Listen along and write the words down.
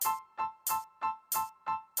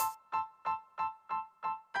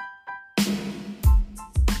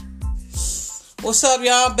What's up,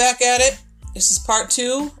 y'all? Back at it. This is part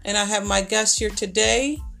 2, and I have my guest here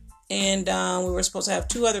today. And we were supposed to have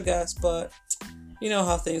 2 other guests, but you know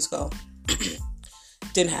how things go.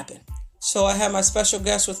 Didn't happen. So I have my special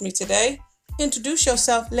guest with me today. Introduce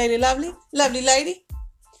yourself, Lady Lovely. Lovely lady.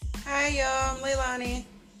 Hi, y'all. I'm Leilani.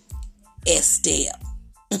 Estelle.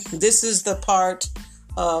 This is the part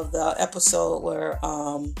of the episode where,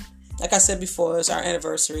 like I said before, it's our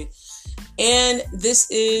anniversary. And this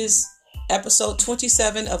is episode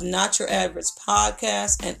 27 of Not Your Average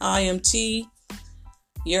Podcast. And I am T,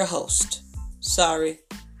 your host. Sorry,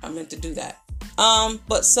 I meant to do that.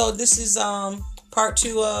 But so this is part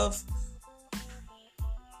 2 of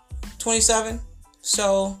 27.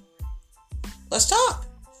 So let's talk.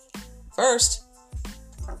 First,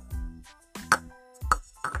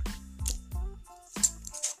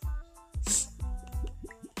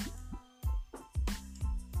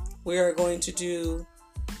 we are going to do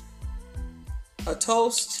a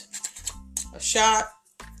toast, a shot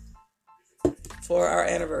for our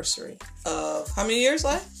anniversary of how many years,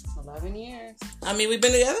 Lai? 11 years. I mean, we've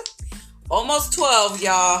been together? Almost 12,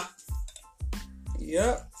 y'all.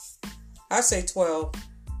 Yep. I say 12.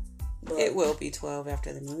 But It will be 12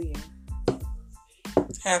 after the new year.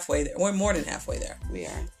 halfway there. We're more than halfway there. We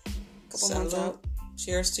are. Couple Salute. months out.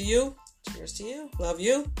 Cheers to you. Cheers to you. Love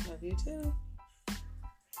you. Love you too.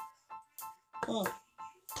 Oh.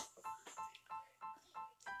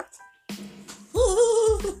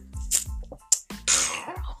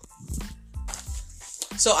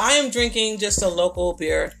 So I am drinking just a local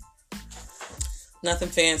beer. Nothing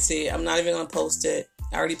fancy. I'm not even going to post it.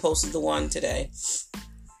 I already posted the one today.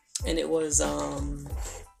 And it was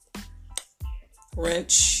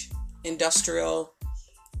Wrench Industrial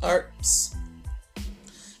Arts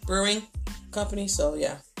Brewing Company. So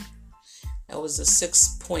yeah. That was a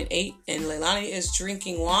 6.8. And Leilani is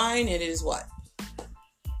drinking wine. And it is what?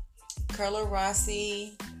 Carlo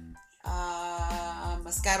Rossi,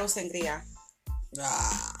 Moscato Sangria.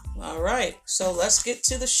 All right. So let's get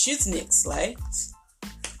to the shiznicks, like.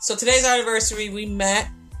 So today's our anniversary. We met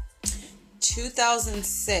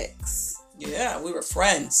 2006. Yeah, we were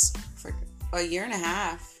friends. For a year and a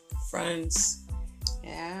half. Friends.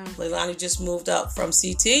 Yeah. Leilani just moved up from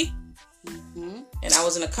CT. Mm-hmm. And I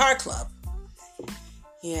was in a car club.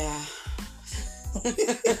 Yeah.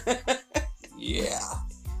 Yeah.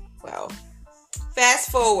 Well,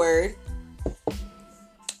 fast forward.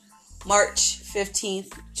 March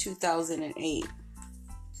 15th, 2008.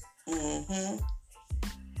 Mm-hmm.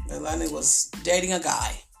 Leilani was dating a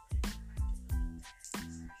guy.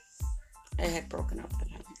 I had broken up with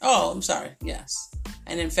him. Oh, I'm sorry. Yes.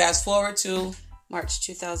 And then fast forward to... March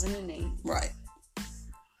 2008. Right.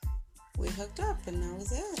 We hooked up and that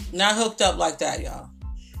was it. Not hooked up like that, y'all.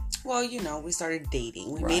 Well, you know, we started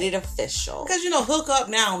dating. We Right. made it official. Because, hook up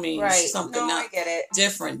now means something I get it.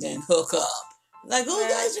 different than hook up. Like, who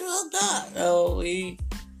guys are hooked up? Oh, we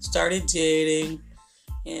started dating.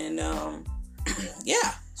 And,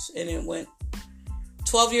 yeah. And it went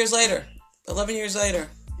 12 years later. 11 years later.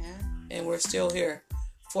 Yeah. And we're still here.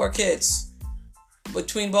 4 kids.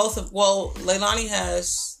 Between both of... Well, Leilani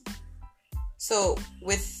has... So,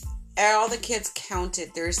 with all the kids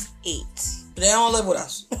counted, there's 8. They don't live with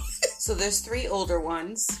us. So, there's 3 older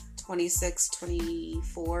ones. 26,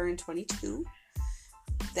 24, and 22.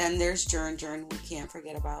 Then there's Jern we can't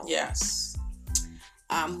forget about. Yes.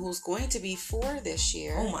 Who's going to be 4 this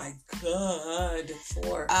year. Oh my God.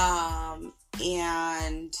 4.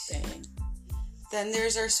 And Dang. then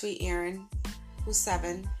there's our sweet Aaron, who's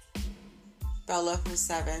 7. Bella, who's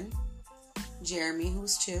 7. Jeremy,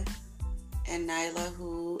 who's 2. And Nyla,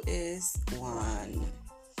 who is 1.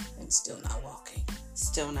 And still not walking.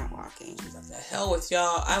 Still not walking. What the hell with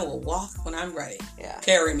y'all? I will walk when I'm ready. Yeah.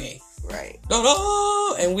 Carry me. Right.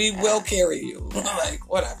 And we will carry you. Like,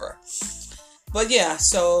 whatever. But yeah,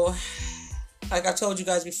 so like I told you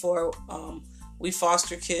guys before, we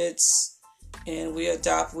foster kids and we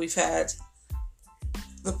adopt. We've had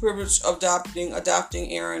the privilege of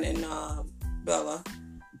adopting Aaron and Bella.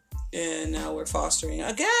 And now we're fostering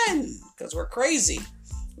again because we're crazy.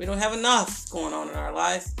 We don't have enough going on in our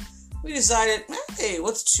life. We decided, hey,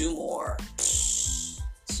 what's 2 more? It's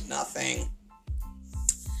nothing.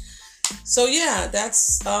 So yeah,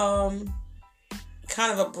 that's kind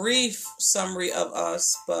of a brief summary of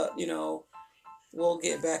us, but we'll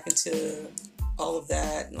get back into all of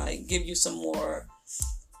that and like give you some more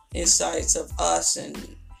insights of us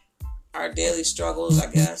and our daily struggles, I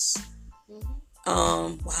guess.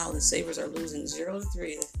 Wow, the Sabres are losing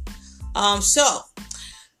 0-3. So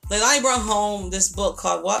Leilani brought home this book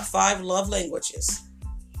called what? 5 Love Languages.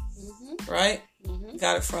 Right?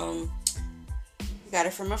 Got it from Got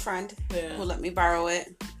it from a friend Yeah. who let me borrow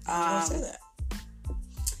it. I was gonna say that.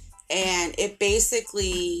 And it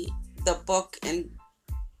basically, the book, and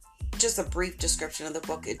just a brief description of the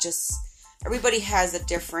book, it just, everybody has a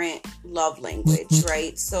different love language,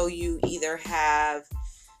 right? So you either have,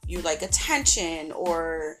 you like attention,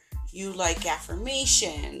 or you like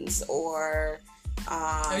affirmations, or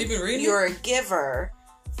have you been reading? You're a giver.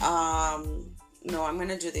 No, I'm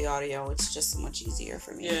gonna do the audio. It's just so much easier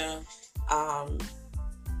for me. Yeah.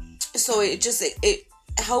 So it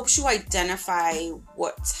helps you identify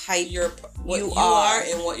what type what you are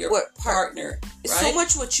and what your partner, right? So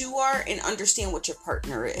much what you are, and understand what your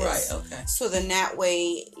partner is. Right, okay. So then that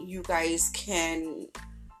way you guys can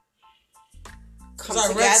come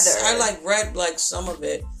together. Read like some of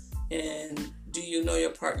it, and do you know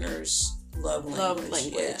your partner's love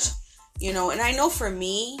language? Yeah. You know, and I know for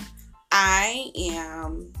me, I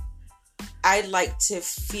like to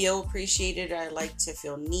feel appreciated. I like to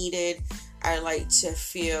feel needed. I like to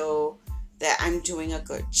feel that I'm doing a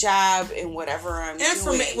good job in whatever I'm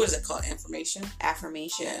doing. What is it called? Affirmations.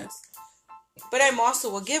 Yeah. But I'm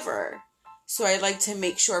also a giver. So I like to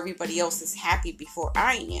make sure everybody else is happy before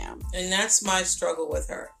I am. And that's my struggle with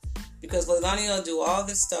her. Because Leilani will do all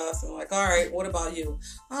this stuff, and I'm like, all right, what about you?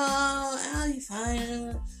 Oh, you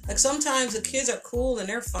fine. Like, sometimes the kids are cool and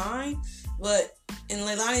they're fine, but, and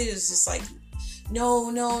Leilani is just like, no.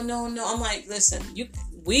 I'm like, listen,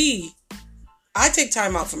 I take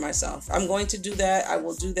time out for myself. I'm going to do that. I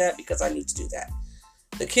will do that because I need to do that.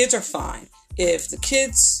 The kids are fine. If the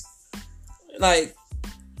kids, like,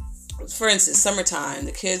 for instance, summertime,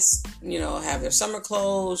 the kids, have their summer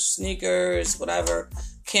clothes, sneakers, whatever,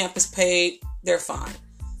 campus paid, they're fine.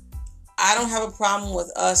 I don't have a problem with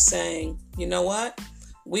us saying, you know what?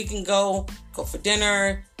 We can go for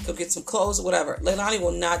dinner, go get some clothes or whatever. Leilani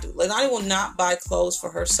will not do. Leilani will not buy clothes for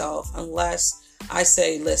herself unless I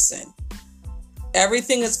say, listen,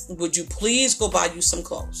 would you please go buy you some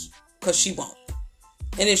clothes? Because she won't.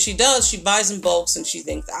 And if she does, she buys in bulks and she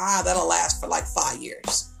thinks, that'll last for like 5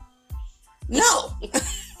 years. No. And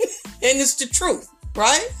it's the truth,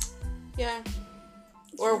 right? Yeah.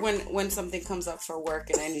 Or when something comes up for work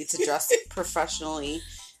and I need to dress professionally,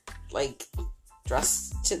 like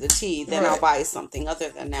dress to the T, then I'll buy something. Other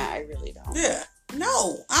than that, I really don't. Yeah.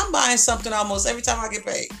 No, I'm buying something almost every time I get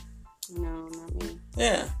paid. No, not me.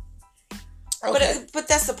 Yeah. Okay. But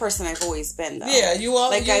that's the person I've always been, though. Yeah, you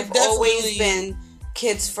are. Like, I've always been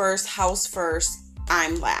kids first, house first,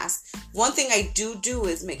 I'm last. One thing I do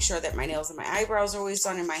is make sure that my nails and my eyebrows are always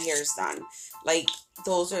done and my hair is done. Like,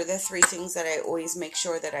 those are the 3 things that I always make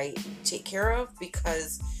sure that I take care of,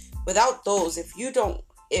 because without those, if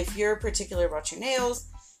you're particular about your nails,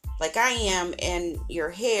 like I am, and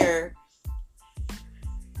your hair,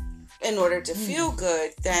 in order to feel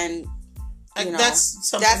good, then that's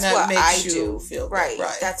something that makes you feel good.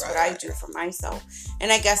 Right. That's what I do for myself.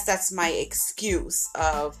 And I guess that's my excuse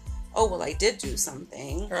of, oh, well, I did do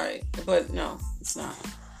something. Right. But no, it's not.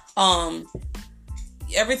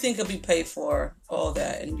 Everything could be paid for, all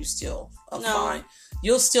that, and you still are fine.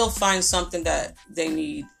 You'll still find something that they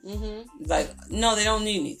need. Mm-hmm. Like, no, they don't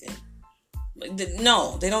need anything. Like,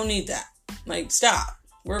 no, they don't need that. Like, stop.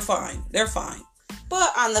 We're fine. They're fine.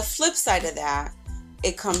 But on the flip side of that,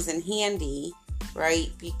 it comes in handy,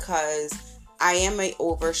 right? Because I am an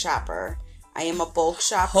over shopper. I am a bulk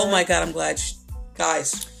shopper. Oh my God, I'm glad,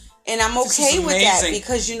 guys. And I'm okay with that,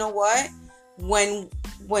 because you know what?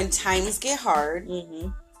 When times get hard, mm-hmm.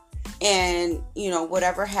 and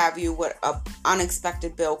whatever have you, what a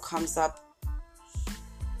unexpected bill comes up,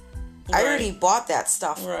 I already bought that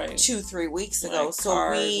stuff 2-3 weeks ago, like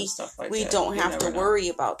so we don't have to worry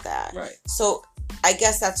about that. Right. So I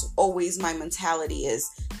guess that's always my mentality is,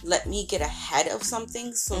 let me get ahead of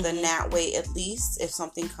something, so mm-hmm. then that way, at least if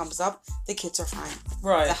something comes up, the kids are fine.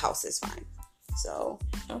 Right. The house is fine. So.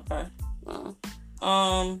 Okay.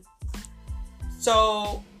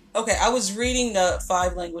 So, okay, I was reading the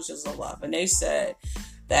 5 languages of love, and they said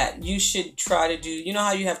that you should try to do, you know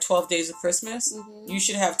how you have 12 days of Christmas? Mm-hmm. You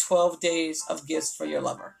should have 12 days of gifts for your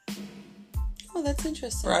lover. Oh, that's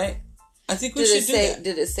interesting. Right? I think we should do that.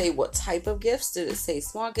 Did it say what type of gifts? Did it say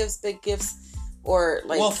small gifts, big gifts, or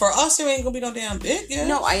like? Well, for us, there ain't gonna be no damn big gifts.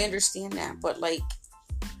 No, I understand that, but like,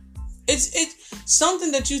 it's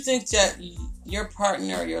something that you think that your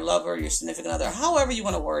partner, your lover, your significant other, however you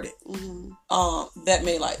want to word it, mm-hmm. That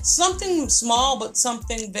may like something small, but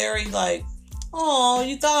something very like, oh,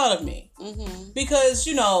 you thought of me, mm-hmm. because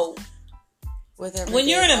when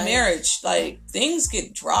you're in a marriage, like things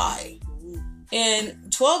get dry.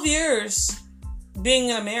 And 12 years being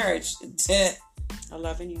in a marriage,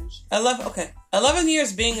 11 years. 11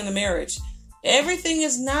 years being in a marriage, Everything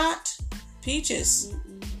is not peaches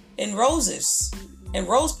and roses and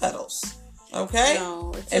rose petals. Okay?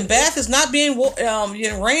 No, and bath is not being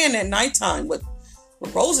ran at nighttime with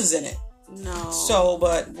roses in it. No. So,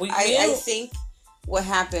 but I think what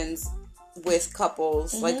happens with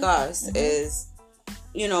couples like us is,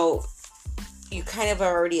 you know, you kind of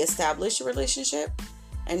already established a relationship,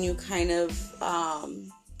 and you kind of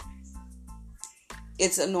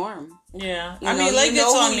it's a norm. Yeah. You I know, mean, like, you know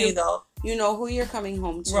it's on who me, you- though. You know who you're coming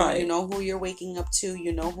home to. Right. You know who you're waking up to.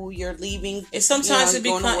 You know who you're leaving. It sometimes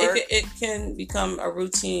going to work. it can become a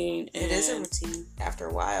routine. And, It is a routine after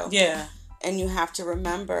a while. Yeah. And you have to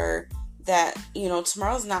remember that, you know,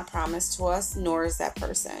 tomorrow's not promised to us, nor is that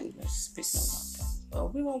person.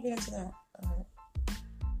 Well, we won't get into that.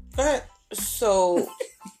 Go ahead. So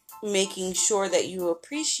making sure that you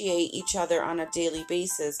appreciate each other on a daily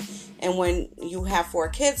basis. And when you have 4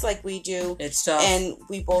 kids like we do, It's tough. and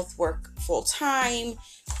we both work full time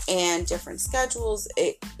and different schedules,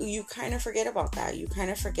 you kind of forget about that. You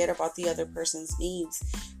kind of forget about the other person's needs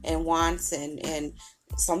and wants, and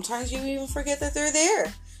sometimes you even forget that they're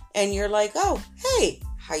there. And you're like, oh, hey,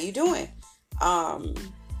 how you doing? And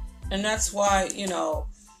that's why, you know,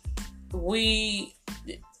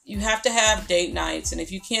 you have to have date nights. And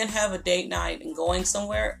if you can't have a date night and going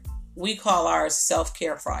somewhere, we call ours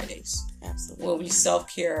Self-Care Fridays. Absolutely. Where we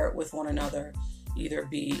self-care with one another. Either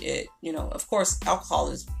be it, you know, of course, alcohol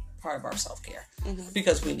is part of our self-care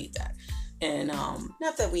because we need that. And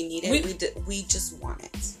not that we need it, we just want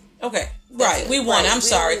it. Okay, right. We want it. I'm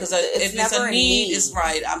sorry, because if it's a need, it's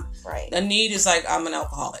right. Right. A need is like, I'm an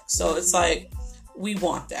alcoholic. So it's like, we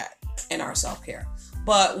want that in our self-care.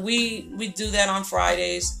 But we do that on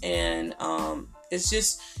Fridays, and it's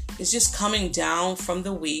just coming down from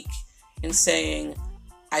the week and saying,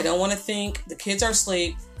 I don't want to think, the kids are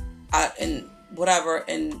asleep, and whatever,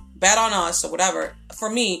 and bad on us or whatever. For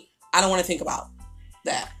me, I don't want to think about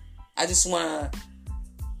that. I just want to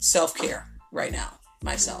self-care right now,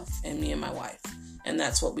 myself and me and my wife, and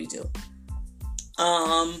that's what we do.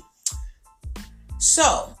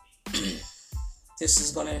 So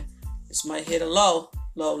this might hit a low.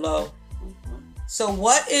 So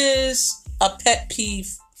what is a pet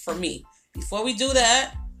peeve for me? Before we do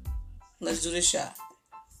that, let's do this shot.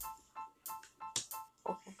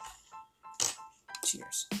 Okay.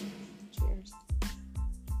 Cheers. Cheers.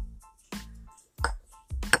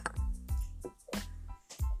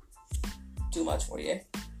 Too much for you, eh?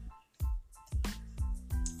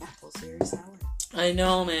 Apple's very sour. I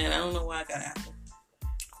know, man. I don't know why I got apple.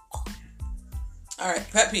 All right,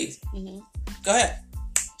 pet peeve. Go ahead.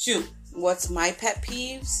 Shoot. What's my pet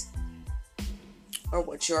peeves? Or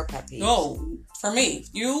what's your pet peeves? No, for me.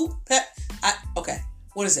 Okay.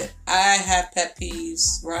 What is it? I have pet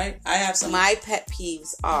peeves, right? I have some. My pet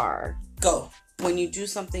peeves are Go. when you do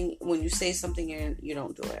something, when you say something and you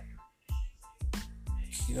don't do it.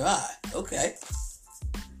 God. Okay.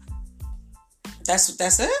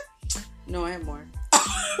 That's it? No, I have more.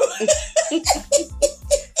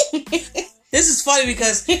 This is funny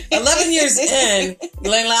because 11 years in,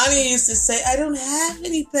 Leilani used to say, I don't have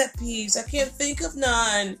any pet peeves. I can't think of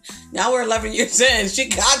none. Now we're 11 years in. She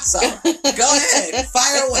got some. Go ahead.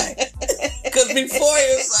 Fire away. Because before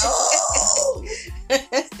it was like, oh.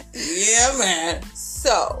 Yeah, man.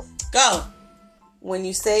 So, go. When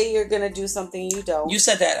you say you're going to do something you don't. You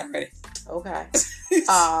said that already. Okay.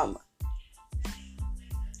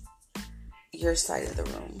 Your side of the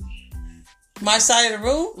room. My side of the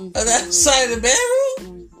room? Mm-hmm. Or that side of the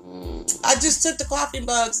bedroom? Mm-hmm. I just took the coffee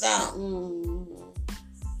mugs down. Mm-hmm.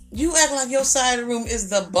 You act like your side of the room is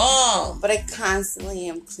the bomb. But I constantly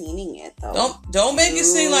am cleaning it, though. Don't make it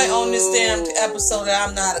seem like on this damn episode that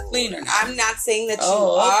I'm not a cleaner. I'm not saying that you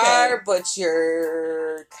are, but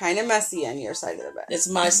you're kind of messy on your side of the bed. It's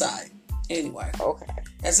my side. Anyway. Okay.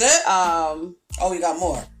 That's it? Oh, you got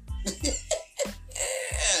more.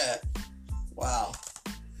 Yeah. Wow.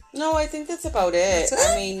 No, I think that's about it. That's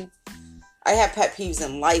it? I mean, I have pet peeves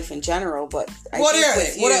in life in general, but what are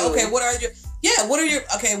they? What are your... Yeah, what are your...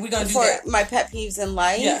 Okay, we're going to do that. My pet peeves in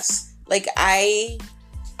life? Yes. Like, I...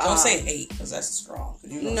 Don't say hate, because that's strong.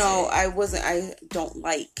 No, I wasn't. I don't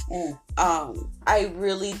like. I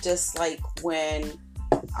really dislike when...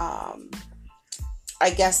 I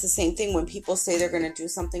guess the same thing when people say they're going to do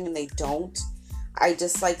something and they don't. I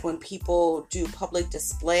dislike when people do public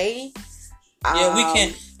display. Yeah, we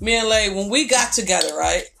can. Me and Lay, when we got together,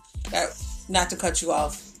 right? Not to cut you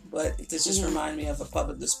off, but this just reminded me of a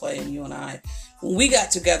public display, and you and I, when we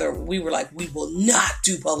got together, we were like, we will not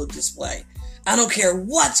do public display. I don't care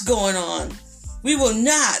what's going on. We will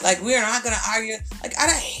not. Like, we're not going to argue. Like,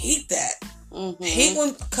 I hate that. Mm-hmm. Hate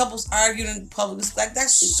when couples argue in public. It's like,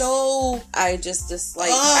 that's so... I just dislike...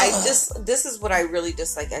 This is what I really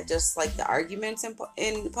dislike. I dislike the arguments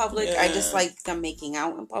in public. Yeah. I dislike them making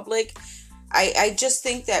out in public. I just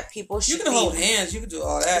think that people should... You can hold hands. You can do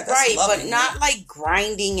all that. That's right, loving, but not like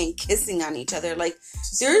grinding and kissing on each other. Like,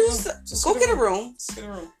 Just go get a room. Just get a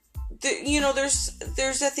room.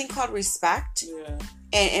 There's that thing called respect. Yeah.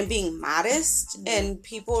 And being modest. Mm-hmm. And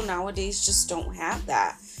people nowadays just don't have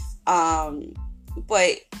that.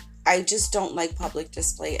 But I just don't like public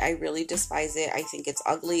display. I really despise it. I think it's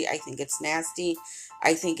ugly. I think it's nasty.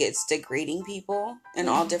 I think it's degrading people in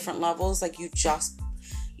all different levels. Like,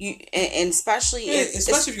 and especially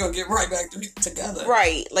if you're gonna get right back together,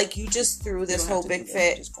 right? Like, you just threw this whole big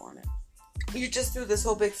fit. You just threw this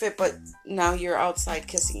whole big fit, but now you're outside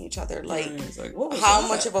kissing each other. Like, how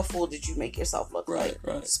much of a fool did you make yourself look like?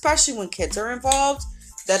 Right. Especially when kids are involved.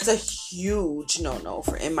 That's a huge no-no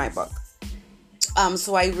in my book.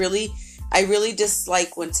 So I really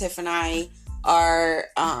dislike when Tiff and I are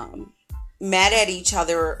mad at each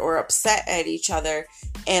other or upset at each other,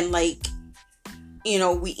 and like, you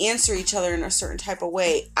know, we answer each other in a certain type of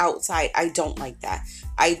way outside. I don't like that.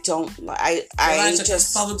 I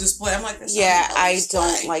just public display. I'm like, I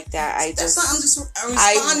don't like that. I'm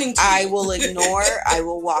responding to you. I will ignore. I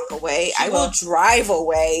will walk away. I will drive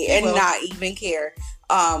away and not even care.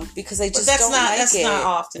 Because I just don't like it. That's not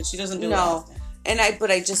often. She doesn't do it often.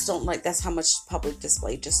 But I just don't like. That's how much public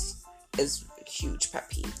display just is a huge pet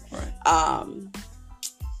peeve. Right.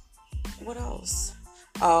 What else?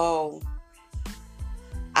 Oh,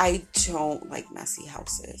 I don't like messy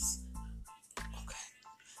houses.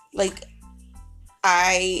 Like,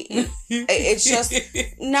 it's just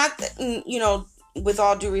not that, you know, with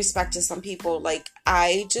all due respect to some people, like,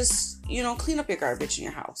 I just, you know, clean up your garbage in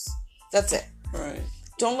your house. That's it. Right.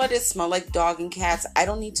 Don't let it smell like dog and cats. I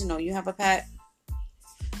don't need to know you have a pet.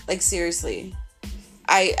 Like, seriously.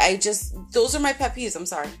 I just, those are my pet peeves. I'm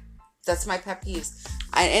sorry. That's my pet peeves.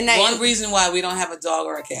 One reason why we don't have a dog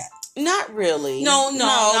or a cat. Not really. No,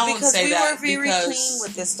 because we were very clean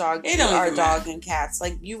with this dog. Our dog and cats.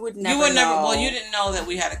 Like, you would never know. Well, you didn't know that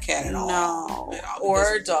we had a cat at all. No.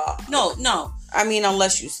 Or a dog. No. I mean,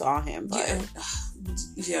 unless you saw him. But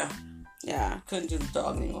yeah. Couldn't do the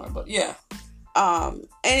dog anymore, but yeah.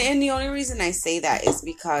 And the only reason I say that is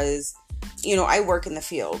because, you know, I work in the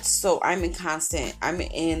field. So I'm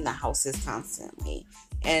in the houses constantly.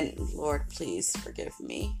 And Lord, please forgive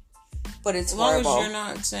me. But it's horrible. As long as you're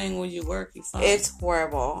not saying where you work, you're fine. It's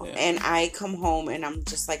horrible. Yeah. And I come home and I'm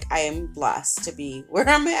just like, I am blessed to be where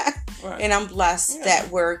I'm at. Right. And I'm blessed that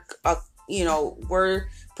we're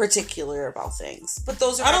particular about things. But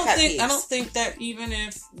those are my pet peeves. I don't think that even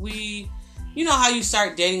if we, you know how you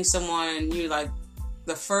start dating someone and you like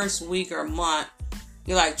the first week or month,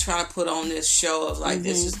 you're like trying to put on this show of like,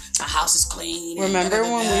 this is, the house is clean. Remember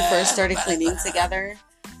when we first started cleaning together?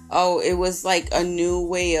 Oh, it was like a new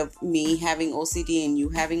way of me having OCD and you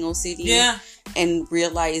having OCD. Yeah. And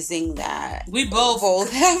realizing that we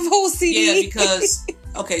both have OCD. Yeah, because,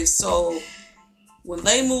 okay, so when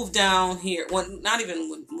they moved down here, moved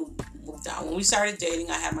down, when we started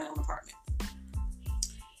dating, I had my own apartment.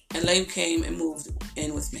 And Lay came and moved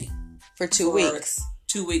in with me. For 2 weeks.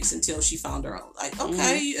 2 weeks until she found her own. Like,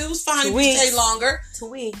 okay, it was fine if you stay longer. 2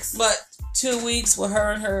 weeks. But 2 weeks with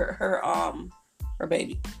her and her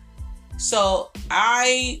baby. So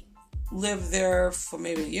I lived there for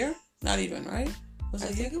maybe a year. Not even, right? I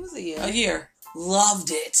think it was a year. A year.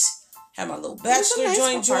 Loved it. Had my little bachelor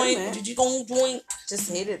joint. Did you go joint?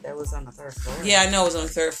 Just hated that it was on the third floor. Yeah, I know it was on the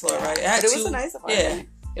third floor, right? But it was a nice apartment. Yeah,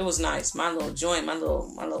 it was nice. My little joint, my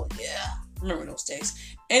little, yeah. Remember those days.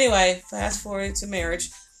 Anyway, fast forward to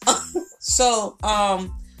marriage. So,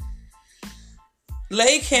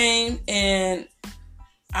 Lay came and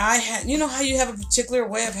I had, you know how you have a particular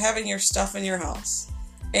way of having your stuff in your house.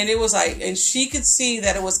 And it was like, and she could see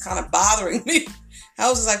that it was kind of bothering me. I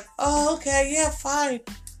was just like, oh, okay, yeah, fine.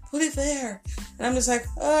 Put it there. And I'm just like,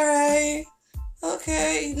 all right,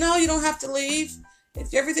 okay. No, you don't have to leave.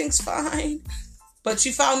 Everything's fine. But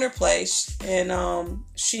she found her place and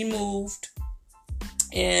she moved.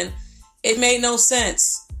 And it made no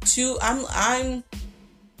sense. I'm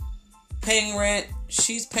paying rent.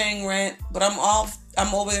 She's paying rent, but I'm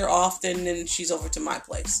over there often, and she's over to my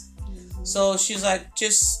place. Mm-hmm. So she's like,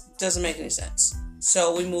 just doesn't make any sense.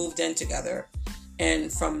 So we moved in together, and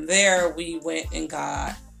from there we went and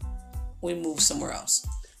we moved somewhere else.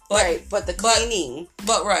 But the cleaning.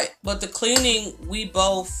 But the cleaning, we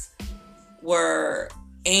both were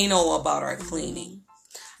anal about our cleaning.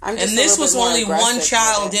 I'm just and this was only one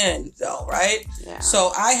child in. in, though, right? Yeah.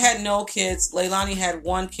 So I had no kids. Leilani had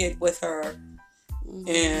one kid with her,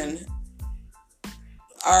 and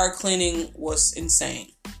our cleaning was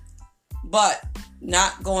insane. But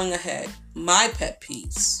not going ahead, my pet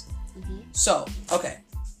peeves. So, okay.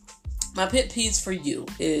 My pet peeves for you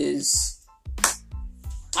is...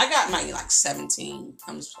 I got my 17.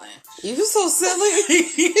 I'm just playing. You so silly.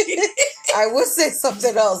 I would say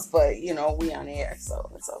something else, but we on air, so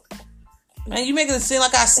it's okay. Man, you making it seem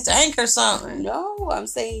like I stank or something. No, I'm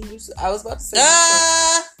saying I was about to say.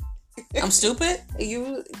 I'm stupid.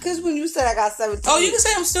 Because when you said I got 17. Oh, you can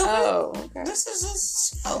say I'm stupid. Oh, okay. This is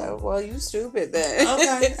just. Oh. Well, you stupid then.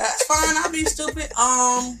 Okay, that's fine. I'll be stupid.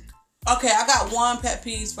 Okay, I got one pet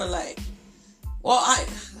peeve for Well,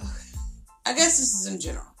 I guess this is in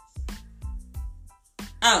general.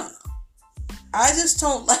 I don't know. I just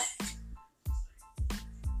don't like...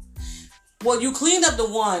 Well, you cleaned up the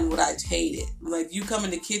one what I hated. Like, you come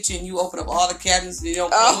in the kitchen, you open up all the cabinets and you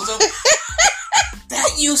don't close them.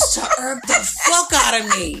 That used to irk the fuck out of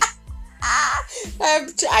me.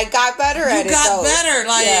 I got better at it. You got better.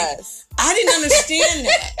 Yes. I didn't understand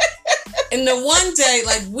that. And the one day,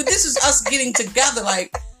 this is us getting together,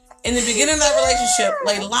 in the beginning of that relationship,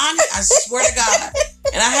 Leilani, I swear to God,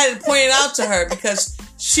 and I had to point it out to her because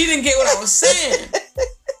she didn't get what I was saying.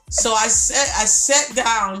 So I sat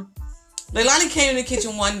down. Leilani came in the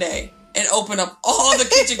kitchen one day and opened up all the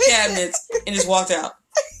kitchen cabinets and just walked out.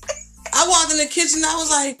 I walked in the kitchen and I was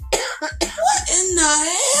like, what in the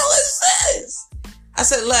hell is this? I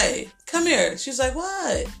said, Lay, come here. She was like,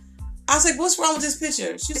 what? I was like, what's wrong with this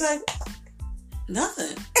picture? She was like,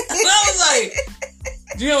 nothing. And I was like,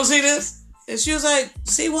 do you don't see this? And she was like,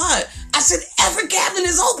 see what? I said, every cabinet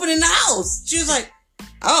is open in the house. She was like,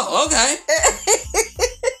 oh, okay.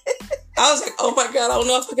 I was like, oh my God, I don't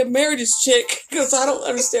know if I can marry this chick because I don't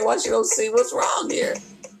understand why she don't see what's wrong here.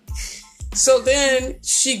 So then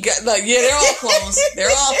she got they're all closed. They're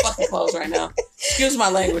all fucking closed right now. Excuse my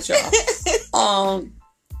language, y'all.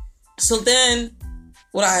 So then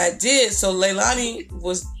what I did, so Leilani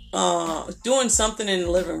was doing something in the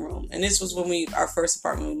living room, and this was when our first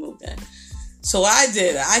apartment we moved in. So I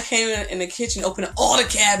came in the kitchen, opened all the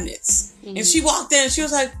cabinets, and she walked in and she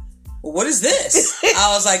was like, well, what is this?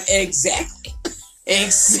 I was like, exactly.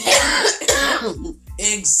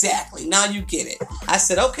 Exactly. Now you get it. I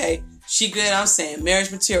said, okay, she good. I'm saying marriage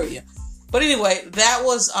material. But anyway, that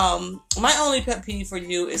was my only pet peeve for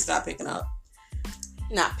you is not picking up.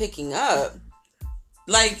 Not picking up?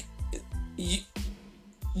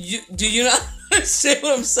 You do you not understand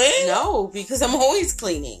what I'm saying? No, because I'm always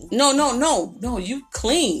cleaning. No. You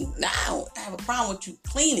clean. Now I don't have a problem with you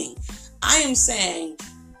cleaning. I am saying,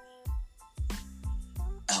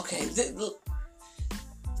 okay,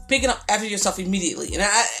 picking up after yourself immediately,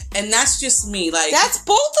 and that's just me. That's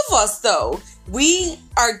both of us, though. We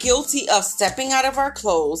are guilty of stepping out of our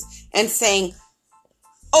clothes and saying,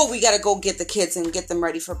 oh, we got to go get the kids and get them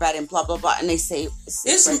ready for bed and blah, blah, blah. And they say,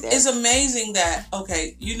 it's amazing that,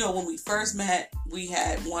 okay, when we first met, we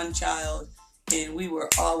had one child and we were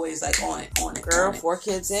always on it. Girl, 4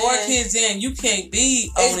 kids in. 4 kids in. You can't be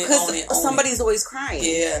on it. Somebody's always crying.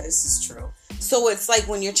 Yeah, this is true. So it's like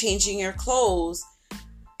when you're changing your clothes,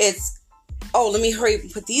 it's, oh, let me hurry up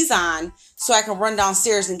and put these on so I can run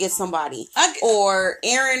downstairs and get somebody. Or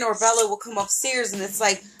Aaron or Bella will come upstairs and it's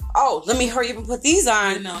like, oh, let me hurry up and put these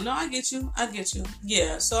on. No, I get you.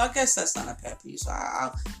 Yeah, so I guess that's not a pet peeve. So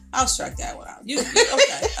I'll strike that one out. You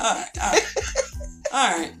okay?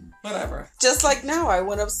 All right, whatever. Just like now, I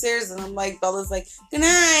went upstairs and I'm like, Bella's like, good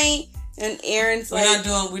night, and Aaron's like,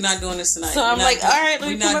 we're not doing this tonight. So I'm like, all right, let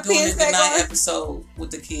me put my pants back on. We're not doing the good night episode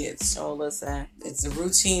with the kids. Oh, listen, it's a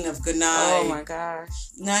routine of good night. Oh my gosh.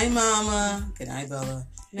 Night, Mama. Good night, Bella.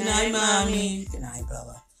 Good night, Mommy. Good night,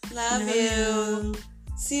 Bella. Love you.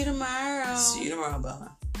 See you tomorrow. See you tomorrow,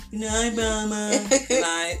 Bella. Good night, Mama. Good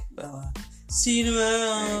night, Bella. See you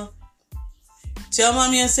tomorrow. Right. Tell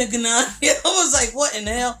Mommy I said good night. I was like, what in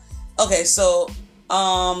the hell? Okay, so,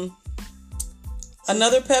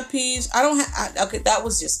 another pet peeve. I don't have, okay, that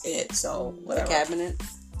was just it. So, whatever.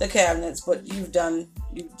 The cabinets, but you're doing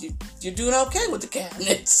okay with the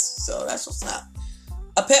cabinets. So, that's what's up.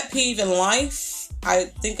 A pet peeve in life.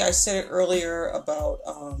 I think I said it earlier about,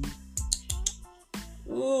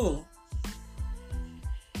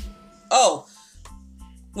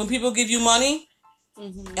 when people give you money,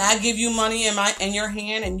 and I give you money in your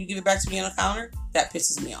hand, and you give it back to me on the counter, that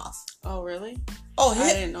pisses me off. Oh, really? Oh,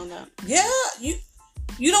 I didn't know that. Yeah, you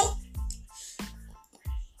don't.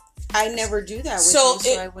 I never do that with you,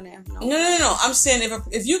 so I wouldn't have known. No. I'm saying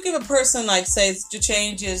if you give a person say the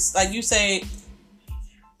change is you say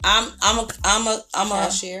I'm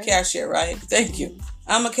Cashier? a cashier, right? Thank you.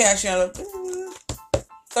 I'm a cashier.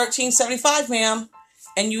 $13.75, ma'am,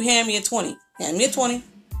 and you hand me a 20. Hand me a 20,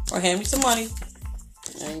 or hand me some money.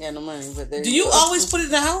 I ain't got no money, but there. Do you always put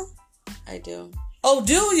it down? I do. Oh,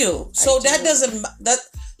 do you? So I do. that doesn't that.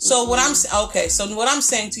 So what I'm okay. So what I'm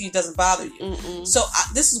saying to you doesn't bother you. Mm-mm. So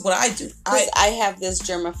this is what I do. I have this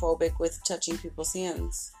germophobic with touching people's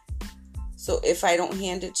hands. So if I don't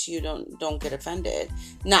hand it to you, don't get offended.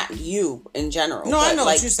 Not you in general. No, I know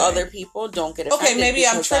like what you're saying. other people don't get offended. Okay, maybe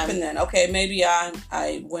I'm tripping then. Okay, maybe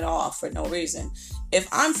I went off for no reason. If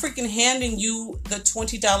I'm freaking handing you the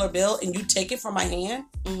 $20 bill and you take it from my hand,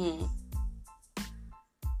 Mm-hmm.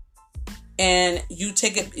 and you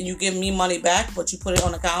take it and you give me money back, but you put it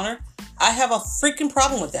on the counter, I have a freaking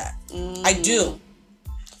problem with that. Mm-hmm. I do.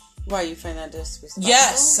 Why, you find that disrespectful?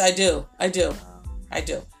 Yes, I do.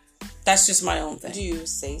 That's just my own thing. Do you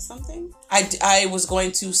say something? I was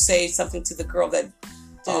going to say something to the girl that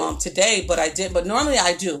today, but I didn't. But normally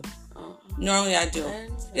I do. Oh. Normally I do.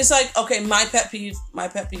 It's like, okay, my pet peeve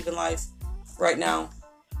in life right now,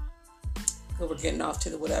 because we're getting off to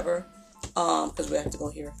the whatever, because we have to go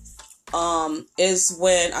here, is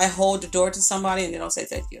when I hold the door to somebody and they don't say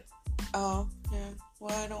thank you. Oh, yeah.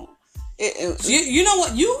 Well, I don't. You know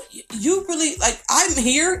what? You really, like, I'm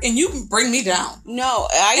here and you bring me down. No,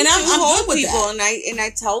 I'm hold good with people that. and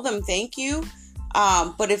I tell them thank you.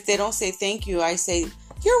 But if they don't say thank you, I say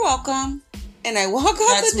you're welcome, and I walk out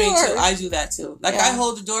That's the door. That's me too. I do that too. Like, I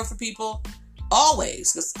hold the door for people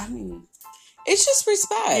always, because it's just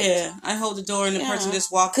respect. Yeah, I hold the door and the person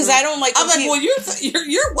just walks. Because I don't like. I'm like, well,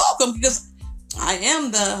 you're welcome, because I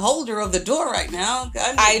am the holder of the door right now.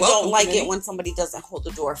 I don't like it when somebody doesn't hold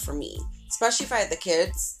the door for me, especially if I had the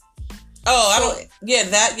kids. Oh, I don't. Yeah,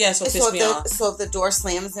 that. Yeah, so piss me off. So if the door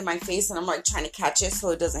slams in my face and I'm like trying to catch it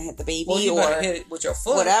so it doesn't hit the baby, well, you gotta hit it with your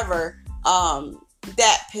foot, whatever.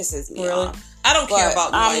 That pisses me off. I don't care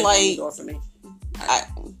about I'm like, the door for me.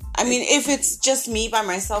 I mean, if it's just me by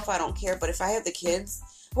myself, I don't care. But if I have the kids,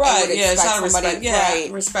 right? Yeah, it's not respect. Yeah,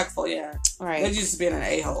 right. Respectful. Yeah, right. They're just being an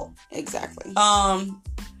a-hole. Exactly.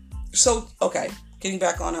 So okay, getting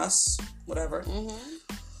back on us, whatever. Mm-hmm.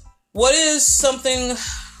 What is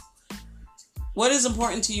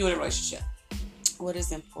important to you in a relationship? What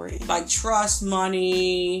is important? Like trust,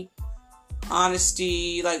 money,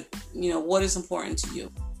 honesty. Like, what is important to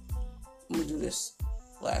you? I'm gonna do this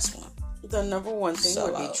last one. The number one thing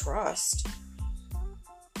would be trust.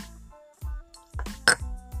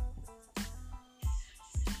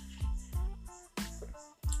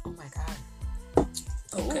 Oh my God.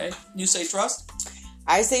 Okay. You say trust?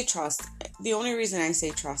 I say trust. The only reason I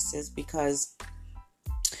say trust is because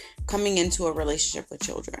coming into a relationship with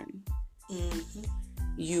children, mm-hmm.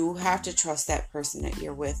 you have to trust that person that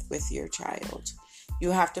you're with your child.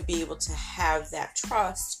 You have to be able to have that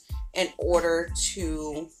trust in order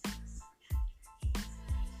to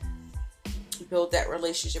build that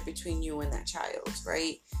relationship between you and that child,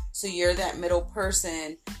 right? So you're that middle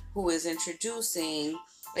person who is introducing,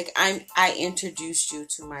 like I introduced you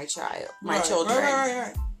to my child, my children.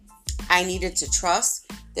 Right. I needed to trust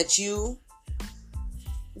that you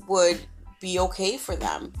would be okay for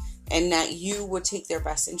them and that you would take their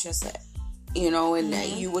best interest and mm-hmm.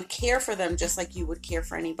 that you would care for them just like you would care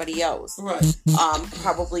for anybody else. Right.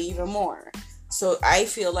 Probably even more. So I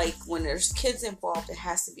feel like when there's kids involved, it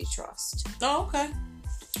has to be trust. Oh, okay.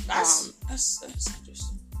 That's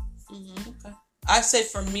interesting. Mm-hmm. Okay. I say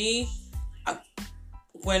for me,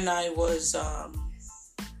 when I was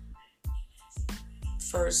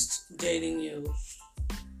first dating you,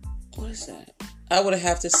 what is that? I would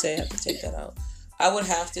have to say, take that out. I would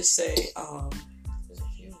have to say,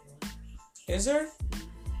 is there?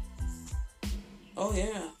 Oh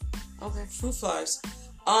yeah. Okay. Fruit flies.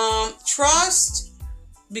 Trust,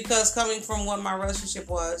 because coming from what my relationship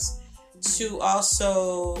was, to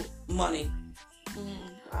also money.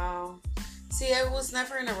 Wow. See, I was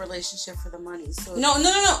never in a relationship for the money. So No.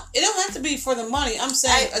 It don't have to be for the money. I'm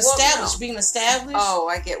saying being established. Oh,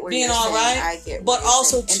 I get where being you're all saying. right. I get, but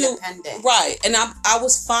also too independent. Right, and I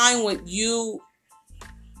was fine with you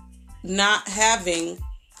not having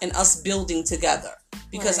and us building together.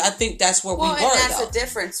 Because I think that's where we were. And that's the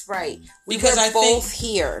difference, right? Because we were both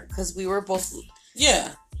here. Because we were both.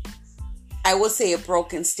 Yeah. I would say a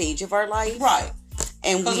broken stage of our life. Right.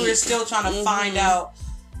 And because we were still trying to find out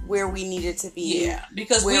where we needed to be. Yeah.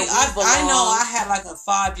 Because I know I had like a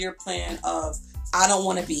 5-year plan of I don't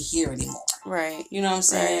want to be here anymore. Right. You know what I'm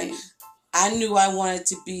saying? Right. I knew I wanted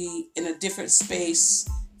to be in a different space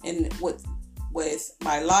and with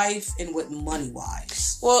my life and with money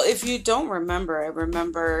wise. Well, if you don't remember, I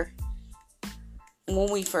remember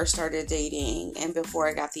when we first started dating and before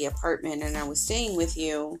I got the apartment and I was staying with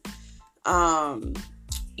you,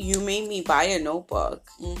 you made me buy a notebook.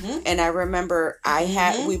 And I remember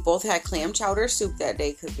we both had clam chowder soup that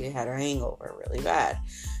day because we had a hangover really bad.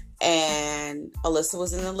 And Alyssa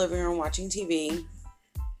was in the living room watching TV,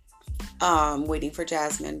 waiting for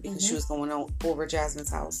Jasmine because she was going over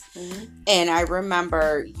Jasmine's house. And I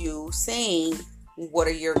remember you saying, what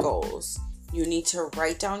are your goals? You need to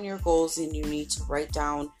write down your goals and you need to write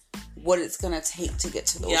down what it's going to take to get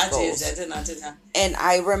to those goals. I did not. And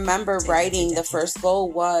I remember writing the first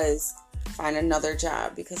goal was find another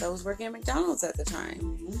job because I was working at McDonald's at the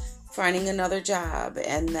time. Finding another job.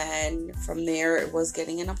 And then from there it was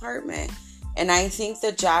getting an apartment. And I think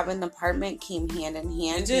the job and the apartment came hand in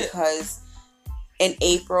hand because in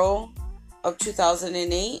April of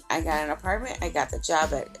 2008, I got an apartment. I got the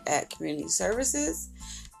job at Community Services.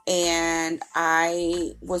 And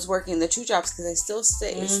I was working the 2 jobs because I still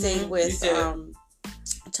stayed with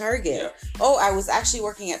Target. Yeah. Oh, I was actually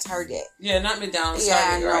working at Target. Yeah, not McDonald's. Yeah,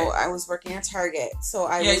 Target, no, right. I was working at Target. So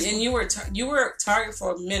and you were at Target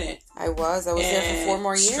for a minute. I was there for 4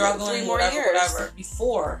 more years, struggling, 3 more whatever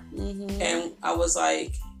before. And I was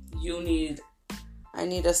like, I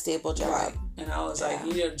need a stable job. Right. And I was like,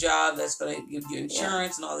 you need a job that's going to give you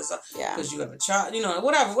insurance and all this stuff. Yeah. Because you have a child,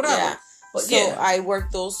 whatever. Yeah. But so I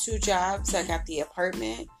worked those 2 jobs. I got the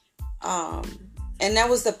apartment. And that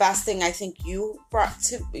was the best thing I think you brought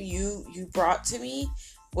to me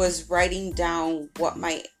was writing down what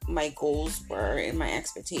my goals were and my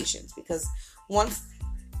expectations. Because once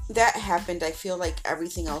that happened, I feel like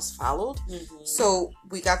everything else followed. So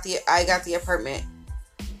I got the apartment.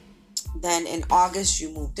 Then in August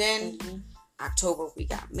you moved in. October we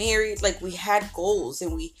got married. Like we had goals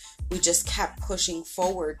and we just kept pushing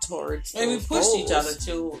forward towards and we pushed each other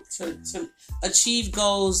to achieve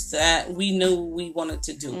goals that we knew we wanted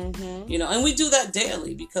to do. And we do that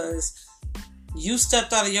daily because you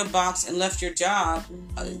stepped out of your box and left your job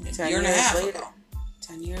a year and a half ago.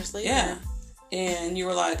 10 years later. Yeah. And you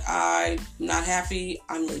were like, I'm not happy,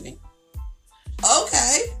 I'm leaving.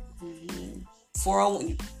 Okay.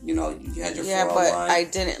 401, you had your 401. Yeah, but I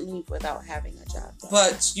didn't leave without having a job. Though.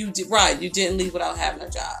 But you did, right? You didn't leave without having a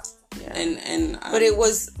job. Yeah. And but it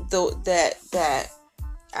was that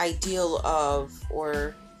ideal of,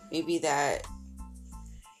 or maybe that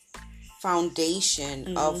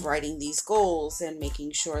foundation of writing these goals and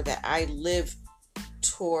making sure that I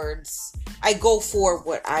go for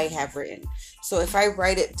what I have written. So if I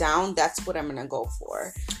write it down, that's what I'm gonna go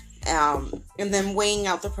for. And then weighing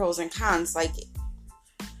out the pros and cons, like,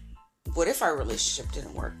 what if our relationship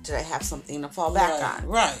didn't work? Did I have something to fall back on?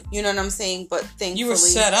 Right. You know what I'm saying? But thankfully, you were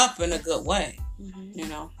set up in a good way.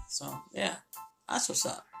 So yeah, that's what's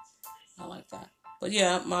up. I like that. But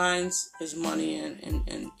yeah, mine's is money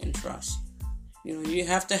and trust. You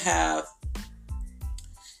have to have.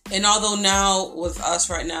 And although now with us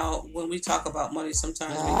right now, when we talk about money,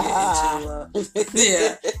 sometimes we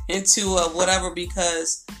get into whatever,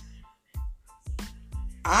 because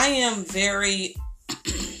I am very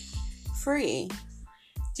free.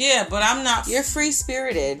 Yeah, but I'm not. You're free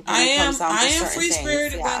spirited. I am free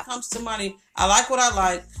spirited when it comes to money. I like what I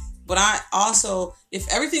like, but I also, if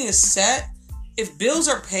everything is set, if bills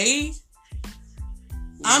are paid,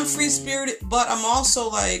 I'm free spirited. But I'm also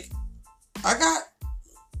like, I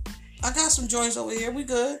got some joints over here. We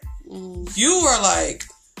good. You are like,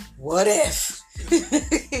 what if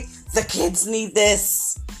the kids need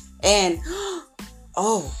this? And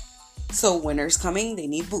so winter's coming. They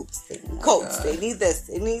need boots. They need coats. They need this.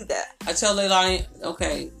 They need that. I tell Leilani,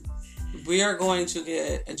 okay, we are going to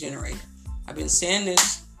get a generator. I've been saying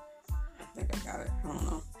this. I think I got it. I don't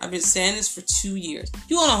know. I've been saying this for 2 years.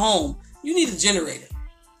 You own a home. You need a generator.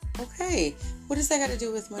 Okay. What does that got to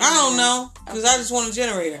do with money? I don't know. Because I just want a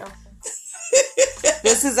generator. Okay.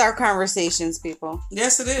 This is our conversations, people.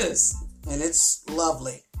 Yes, it is. And it's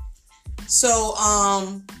lovely. So,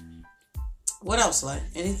 what else, like?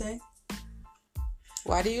 Anything?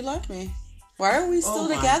 Why do you love me? Why are we still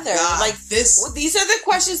together? God, like this. These are the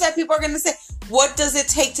questions that people are going to say. What does it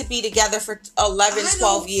take to be together for 11,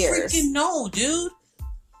 12 years? I don't freaking know, dude.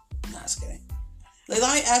 No, just kidding.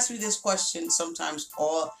 Leilani asks me this question sometimes.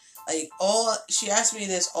 She asks me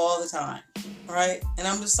this all the time, right? And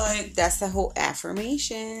I'm just like, that's the whole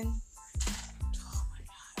affirmation. Oh my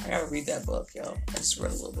God, I gotta read that book, yo. I just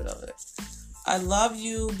read a little bit of it. I love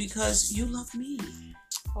you because you love me.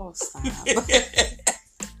 Oh, stop.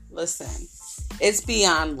 Listen, it's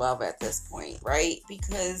beyond love at this point, right?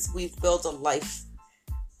 Because we've built a life.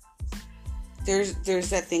 There's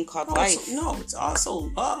that thing called life. No, it's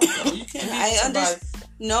also love. Though. You can't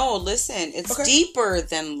be No, listen, it's Okay. deeper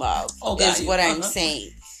than love, got is you. what I'm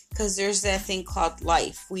saying. Because there's that thing called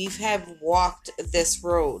life. Have walked this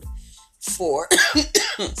road for,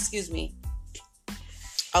 excuse me,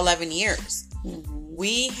 11 years. Mm-hmm.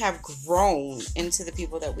 We have grown into the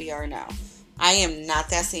people that we are now. I am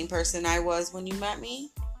not that same person I was when you met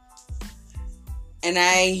me. And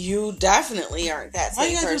you definitely aren't that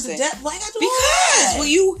same person. Why you gotta do Because that?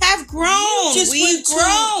 you have grown. We've went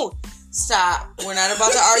grown. Stop. We're not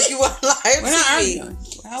about to argue on live We're not TV. arguing.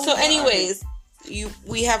 So, anyways,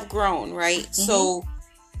 we have grown, right? Mm-hmm. So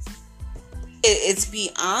it's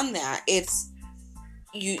beyond that. It's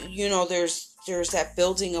you know, there's that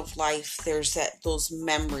building of life. There's those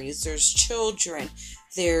memories. There's children.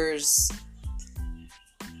 There's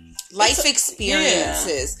life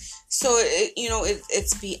experiences. Yeah. So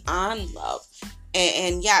it's beyond love,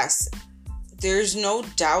 and yes, there's no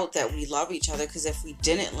doubt that we love each other, because if we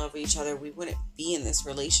didn't love each other, we wouldn't be in this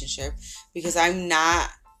relationship, because I'm not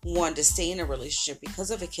one to stay in a relationship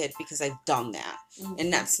because of a kid, because I've done that. Mm-hmm.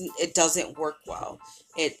 And it doesn't work well.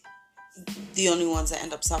 The only ones that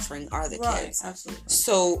end up suffering are the kids. Absolutely.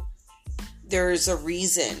 So there's a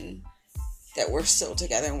reason that we're still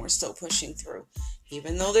together and we're still pushing through,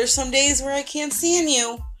 even though there's some days where I can't stand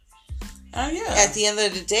you. At the end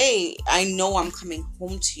of the day, I know I'm coming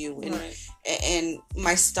home to you, and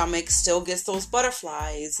my stomach still gets those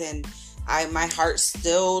butterflies, and my heart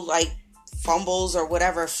still like fumbles or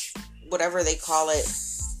whatever they call it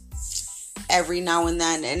every now and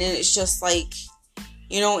then, and it's just like,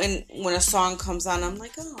 and when a song comes on, I'm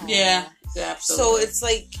like, oh yeah, absolutely. So it's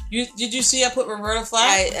like, did you see I put Roberta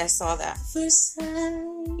Flack? I saw that. First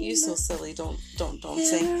time You so silly. Don't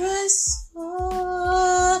sing.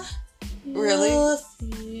 Really?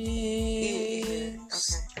 Okay.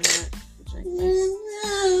 I'm gonna drink this.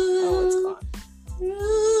 Oh, it's gone.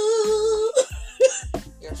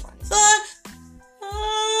 You're funny.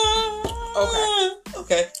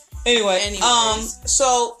 Okay. Anyways, Anyways.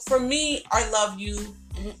 so for me, I love you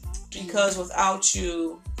because without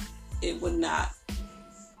you, I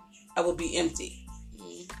would be empty,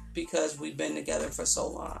 because we've been together for so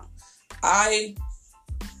long. I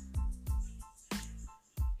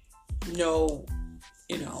know,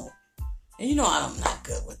 and I'm not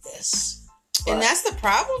good with this. And that's the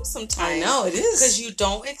problem sometimes. I know it is. Because you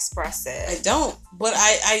don't express it. I don't. But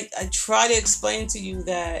I try to explain to you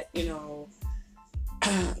that,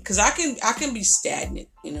 because I can be stagnant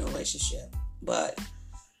in a relationship. But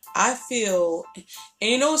I feel,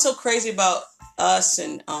 and what's so crazy about us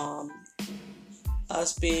and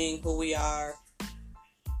us being who we are,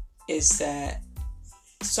 is that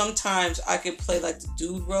sometimes I can play like the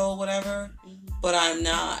dude role, whatever, but I'm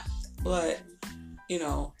not. But,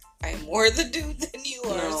 I'm more the dude than you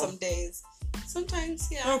are some days. Sometimes,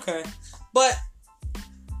 yeah. Okay. But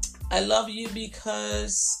I love you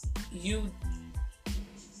because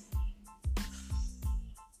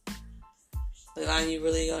Leilani, you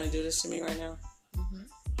really gonna do this to me right now? Mm-hmm.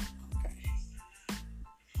 Okay.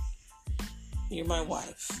 You're my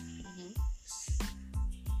wife. Mm-hmm.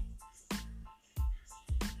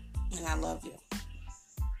 And I love you.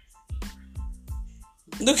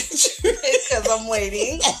 Look at you. Because I'm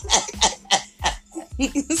waiting.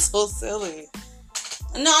 You're so silly.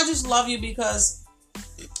 No, I just love you because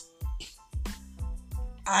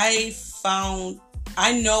I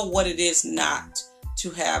know what it is not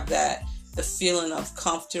to have the feeling of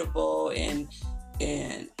comfortable and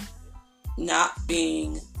not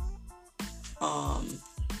being, oh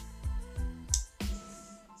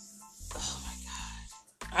my God.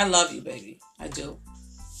 I love you, baby. I do.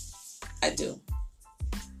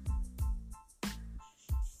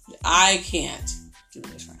 I can't do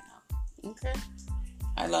this right now. Okay.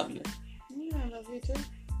 I love you. Yeah, I love you too.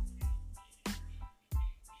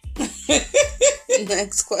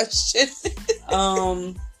 Next question.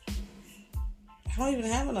 I don't even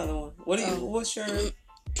have another one. What's yours?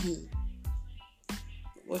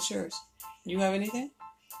 You have anything?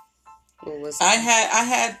 What was it? I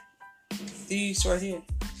had these right here.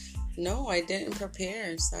 No, I didn't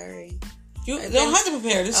prepare. Sorry. You don't have to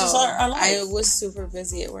prepare. This is our life. I was super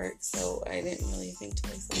busy at work, so I didn't really think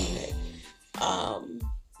twice about it.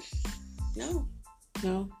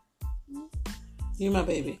 No. You're my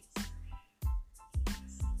baby.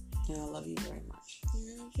 And I love you very much.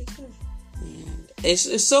 Yeah, I love you too. And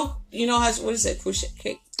it's so, what is it?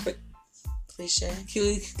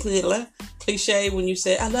 Cliche when you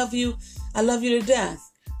say, I love you to death.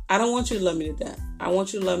 I don't want you to love me to death. I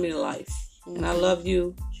want you to love me to life. Mm-hmm. And I love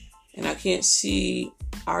you. And I can't see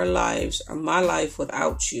our lives or my life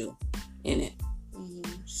without you in it.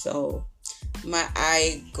 Mm-hmm. So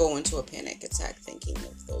I go into a panic attack thinking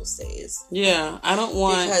of those days. Yeah, I don't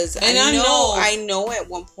want, because and I know at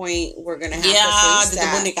one point we're gonna have to face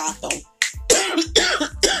that.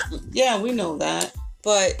 Yeah, we know that.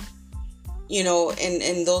 But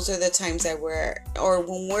and those are the times that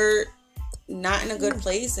when we're not in a good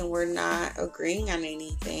place and we're not agreeing on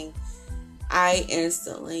anything, I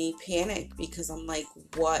instantly panic because I'm like,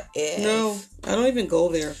 what if? No, I don't even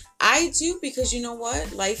go there. I do, because you know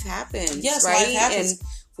what? Life happens. Yes, right? life happens. And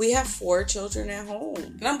we have 4 children at home.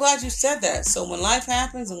 And I'm glad you said that. So when life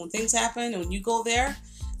happens and when things happen and when you go there,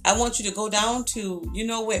 I want you to go down to you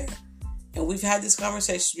know where. And we've had this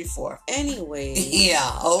conversation before. Anyway.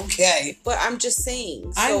 Yeah, okay. But I'm just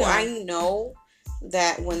saying. I So I know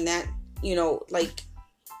that when that, like,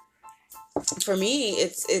 for me,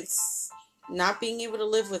 it's not being able to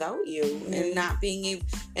live without you, mm-hmm. and not being able,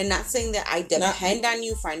 and not saying that I depend on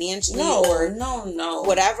you financially no,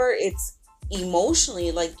 whatever. It's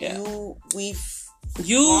emotionally, like, we've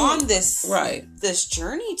gone this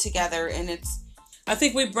journey together, and it's, I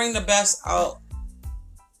think we bring the best out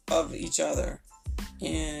of each other,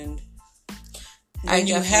 and when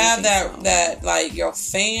you have that like your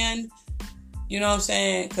fan, you know what I'm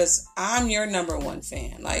saying, because I'm your number one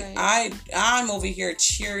fan. Like, right. I'm over here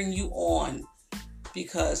cheering you on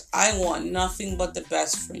because I want nothing but the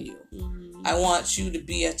best for you. Mm-hmm. I want you to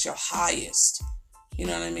be at your highest, you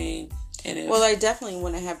know what I mean. And I definitely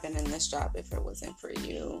wouldn't have been in this job if it wasn't for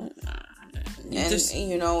you. And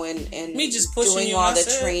me just pushing doing you, all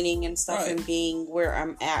the training and stuff, right. And being where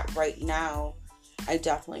I'm at right now, I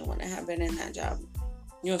definitely wouldn't have been in that job.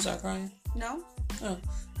 You want to start crying? No. Oh.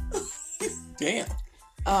 Damn.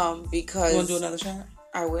 Because you want to do another shot?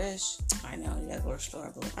 I wish. I know, you gotta go to the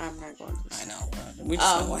store, but I'm not going to. I know. We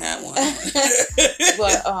just don't want to have one.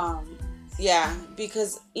 But yeah,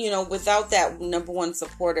 because, without that number one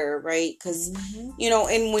supporter, right? Because, mm-hmm.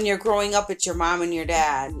 And when you're growing up, it's your mom and your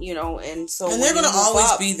dad, and so. And they're going to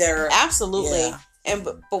always be there. Absolutely. Yeah.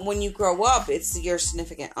 But when you grow up, it's your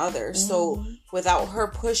significant other. Mm-hmm. So without her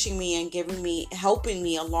pushing me and helping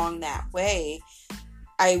me along that way,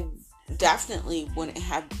 I definitely wouldn't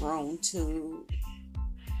have grown to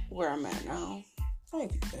where I'm at now.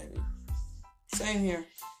 Thank you, baby. Same here.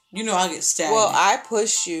 I'll get stagnant. Well, I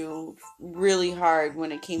pushed you really hard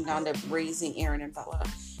when it came down to raising Aaron and Bella.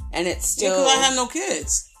 And it's still... because I have no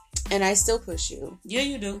kids. And I still push you. Yeah,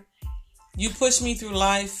 you do. You push me through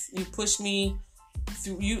life. You push me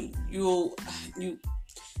through... You...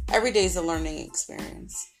 Every day is a learning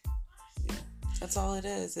experience. Yeah. That's all it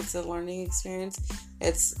is. It's a learning experience.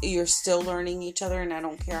 You're still learning each other, and I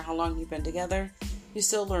don't care how long you've been together. You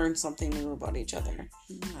still learn something new about each other.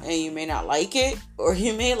 Mm-hmm. And you may not like it, or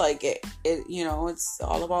you may like it. It's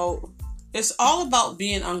all about... It's all about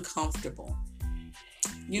being uncomfortable.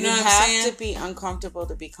 You know what I'm saying? You have to be uncomfortable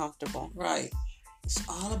to be comfortable. Right. It's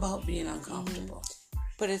all about being uncomfortable. Mm-hmm.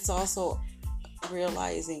 But it's also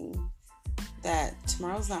realizing that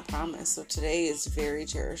tomorrow's not promised, so today is very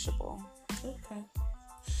cherishable. Okay.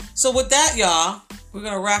 So with that, y'all, we're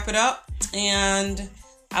going to wrap it up, and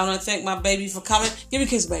I want to thank my baby for coming. Give me a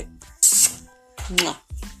kiss, baby.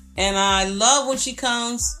 And I love when she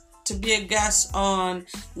comes to be a guest on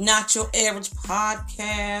Not Your Average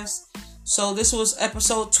Podcast. So this was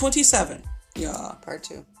episode 27, y'all. Part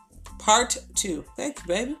 2. Thank you,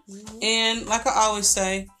 baby. Mm-hmm. And like I always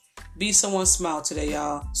say, be someone's smile today,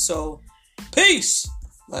 y'all. So, peace.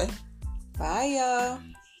 Bye. Bye, y'all.